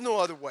 There is no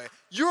other way.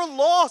 You're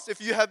lost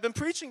if you have been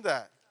preaching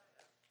that.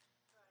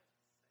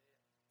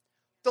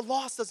 The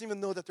lost doesn't even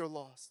know that they're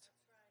lost.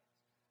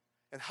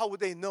 And how would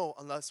they know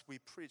unless we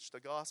preach the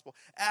gospel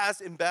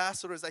as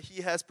ambassadors that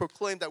he has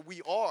proclaimed that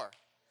we are?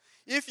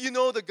 If you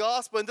know the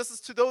gospel, and this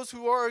is to those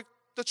who are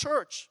the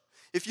church,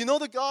 if you know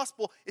the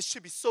gospel, it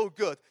should be so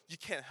good, you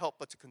can't help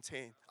but to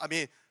contain. I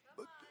mean,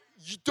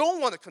 you don't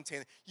want to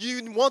contain it.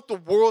 You want the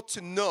world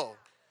to know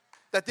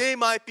that they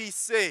might be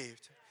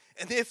saved.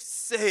 And if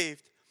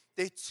saved,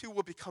 they too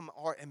will become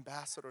our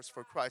ambassadors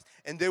for Christ,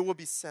 and they will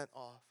be sent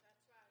off.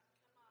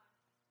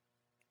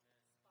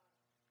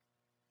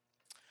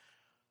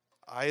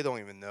 I don't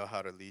even know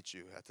how to lead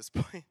you at this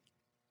point,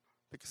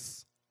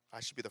 because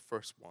I should be the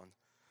first one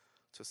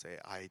to say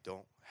I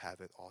don't have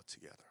it all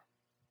together.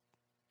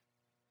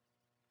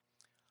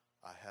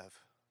 I have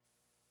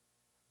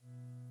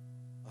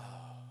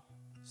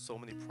so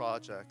many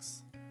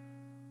projects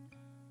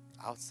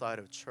outside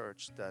of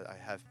church that I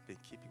have been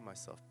keeping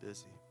myself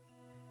busy.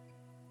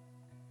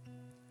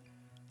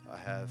 I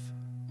have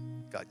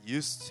got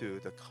used to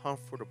the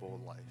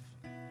comfortable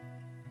life,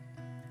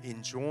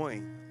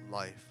 enjoying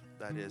life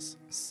that is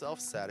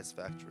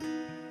self-satisfactory,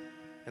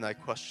 and I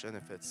question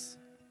if it's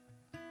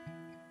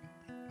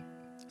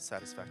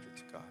satisfactory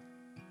to God.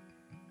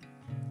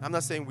 I'm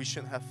not saying we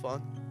shouldn't have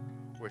fun,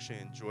 we should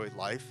enjoy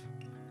life.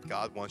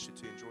 God wants you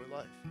to enjoy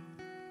life,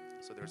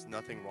 so there's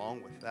nothing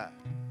wrong with that.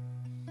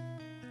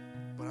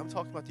 But I'm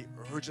talking about the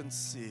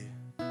urgency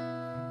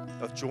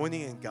of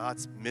joining in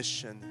God's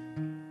mission,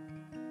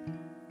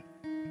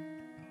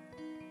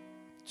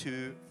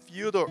 to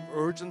feel the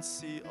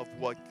urgency of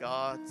what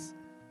God's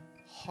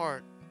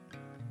heart,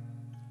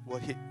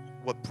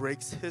 what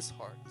breaks his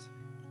heart.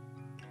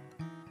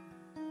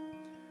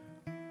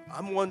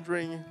 I'm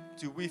wondering,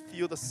 do we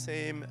feel the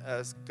same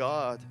as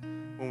God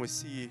when we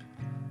see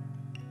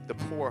the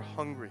poor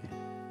hungry,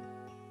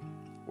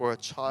 or a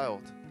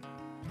child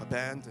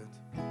abandoned,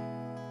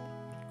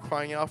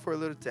 crying out for a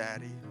little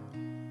daddy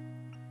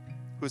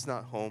who's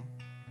not home,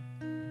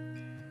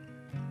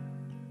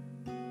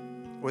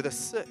 or the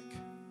sick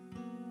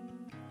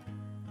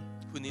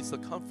who needs the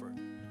comfort?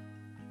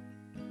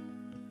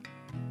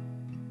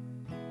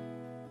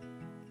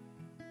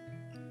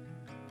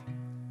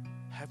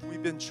 Have we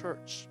been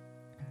church?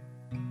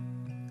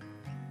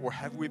 Or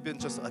have we been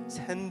just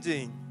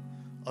attending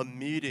a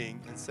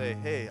meeting and say,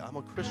 hey, I'm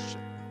a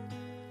Christian?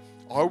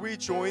 Are we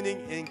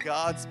joining in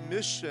God's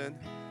mission,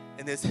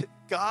 and is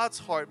God's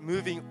heart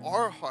moving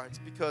our hearts?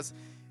 Because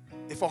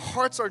if our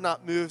hearts are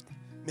not moved,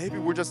 maybe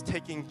we're just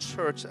taking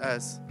church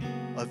as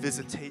a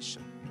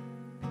visitation.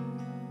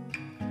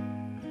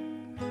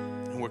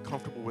 And we're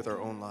comfortable with our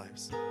own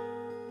lives.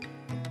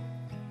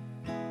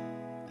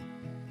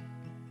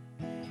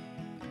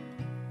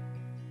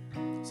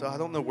 So I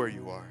don't know where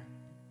you are,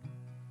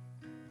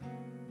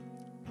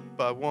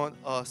 but I want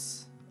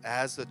us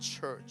as a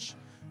church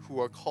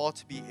who are called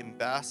to be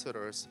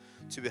ambassadors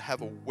to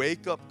have a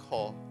wake-up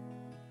call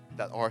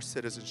that our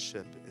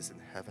citizenship is in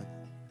heaven.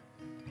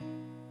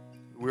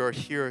 We are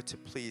here to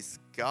please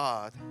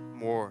God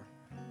more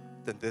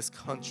than this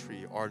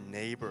country, our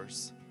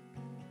neighbors,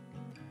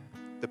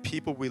 the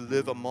people we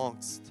live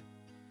amongst.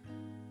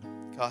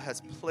 God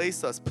has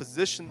placed us,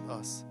 positioned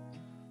us,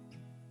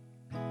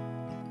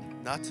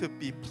 not to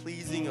be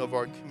pleasing of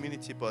our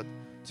community, but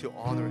to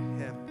honor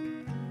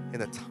Him in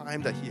the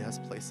time that He has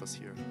placed us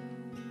here.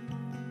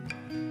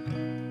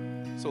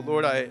 So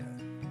Lord, I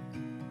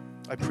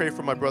pray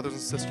for my brothers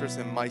and sisters,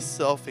 and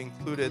myself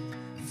included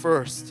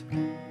first.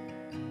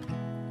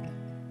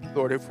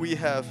 Lord, if we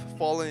have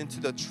fallen into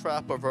the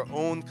trap of our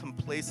own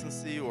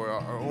complacency or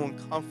our own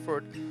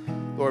comfort,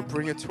 Lord,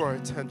 bring it to our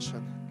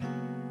attention.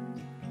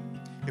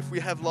 If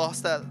we have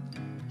lost that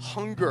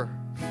hunger,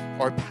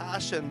 our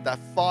passion, that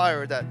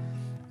fire that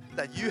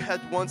you had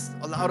once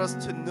allowed us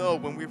to know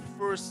when we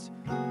first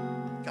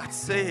got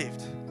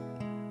saved,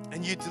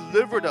 and you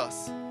delivered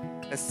us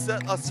and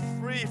set us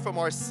free from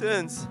our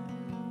sins,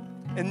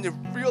 and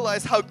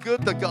realize how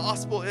good the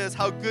gospel is,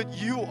 how good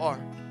you are.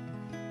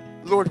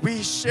 Lord,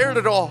 we shared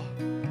it all.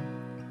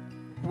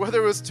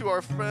 Whether it was to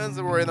our friends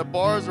that were in the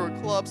bars or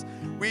clubs,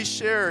 we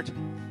shared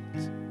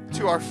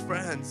to our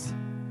friends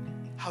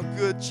how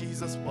good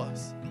Jesus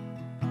was.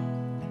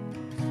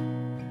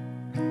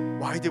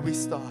 Why did we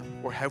stop,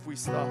 or have we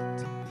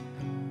stopped?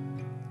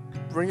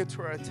 Bring it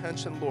to our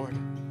attention, Lord.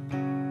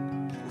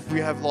 If we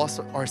have lost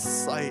our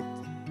sight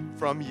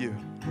from you,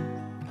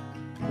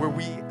 where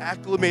we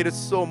acclimated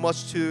so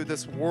much to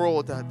this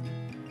world that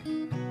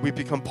we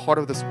become part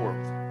of this world.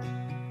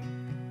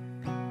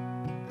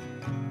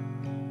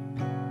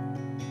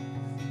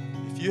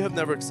 If you have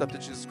never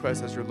accepted Jesus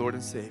Christ as your Lord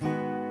and Savior,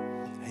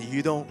 and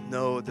you don't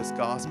know this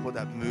gospel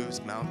that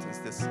moves mountains,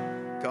 this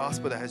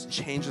gospel that has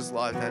changed his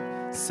life,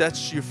 that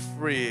sets you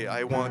free,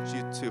 I want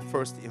you to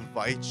first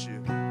invite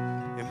you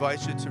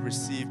to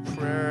receive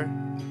prayer,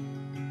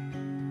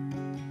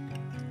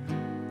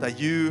 that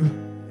you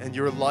and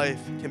your life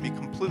can be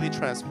completely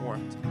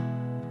transformed.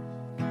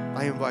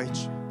 I invite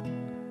you.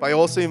 But I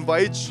also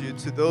invite you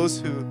to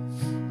those who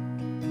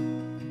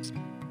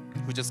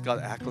just got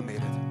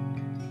acclimated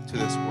to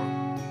this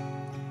world.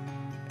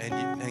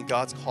 And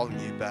God's calling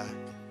you back,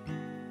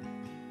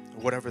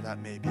 whatever that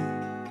may be.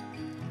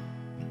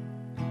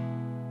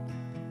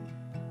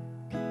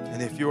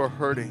 And if you are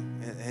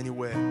hurting in any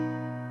way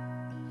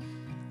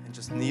and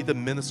just need the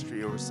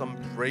ministry or some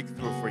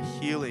breakthrough for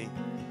healing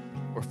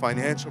or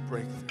financial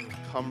breakthrough,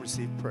 come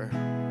receive prayer.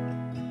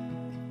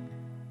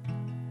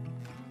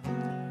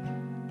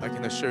 I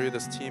can assure you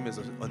this team is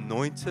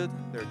anointed,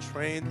 they're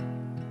trained.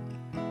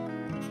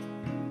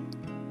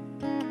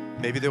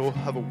 Maybe they will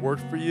have a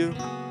word for you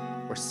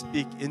or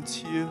speak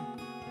into you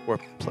or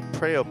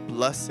pray a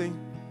blessing,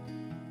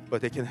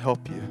 but they can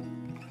help you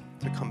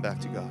to come back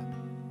to God.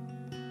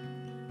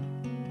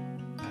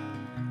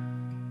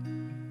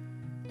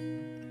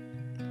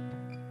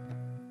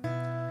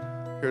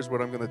 Here's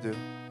what I'm going to do.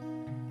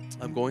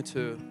 I'm going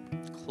to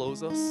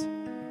close us,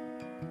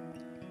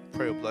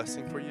 pray a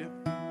blessing for you.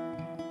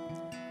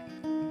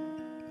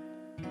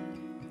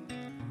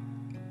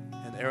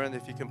 And Aaron,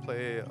 if you can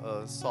play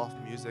soft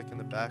music in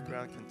the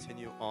background,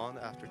 continue on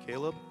after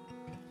Caleb.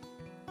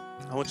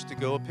 I want you to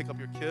go pick up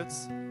your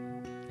kids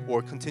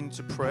or continue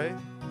to pray.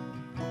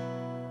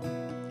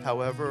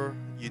 However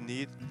you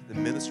need, the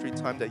ministry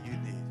time that you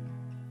need.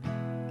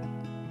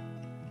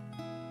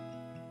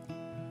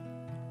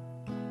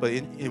 But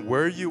in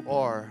where you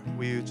are,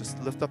 will you just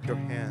lift up your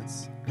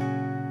hands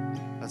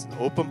as an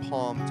open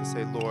palm to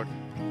say, Lord,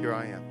 here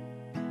I am.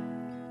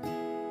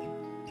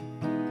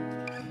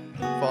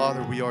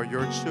 Father, we are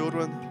your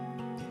children.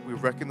 We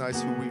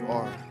recognize who we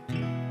are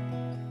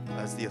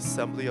as the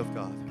assembly of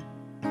God.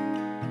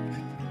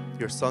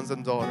 Your sons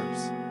and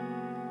daughters,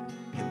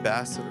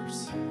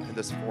 ambassadors in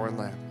this foreign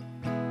land.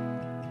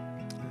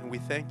 And we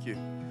thank you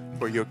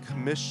for your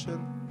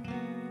commission,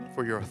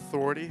 for your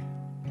authority,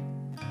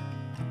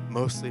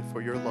 mostly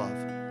for your love.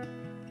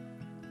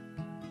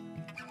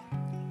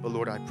 But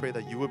Lord, I pray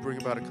that you would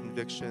bring about a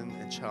conviction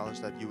and challenge,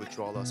 that you would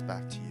draw us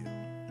back to you.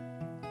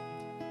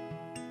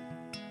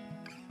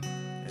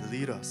 And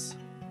lead us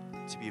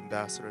to be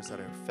ambassadors that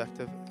are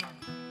effective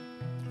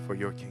for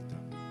your kingdom.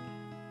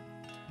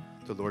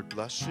 The Lord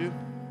bless you.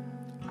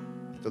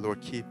 The Lord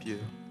keep you.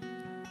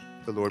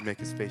 The Lord make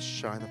his face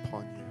shine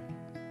upon you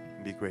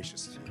and be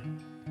gracious to you.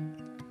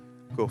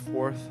 Go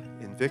forth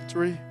in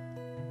victory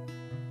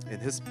in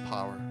His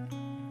power.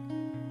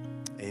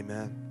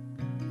 Amen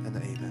and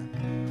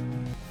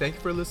amen. Thank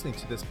you for listening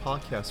to this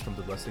podcast from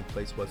the Resting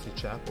Place Wesley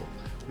Chapel.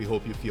 We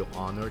hope you feel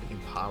honored,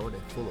 empowered,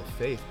 and full of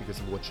faith because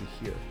of what you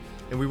hear.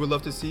 And we would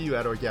love to see you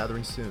at our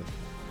gathering soon.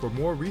 For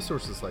more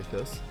resources like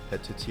this,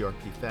 head to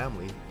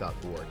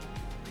trpfamily.org.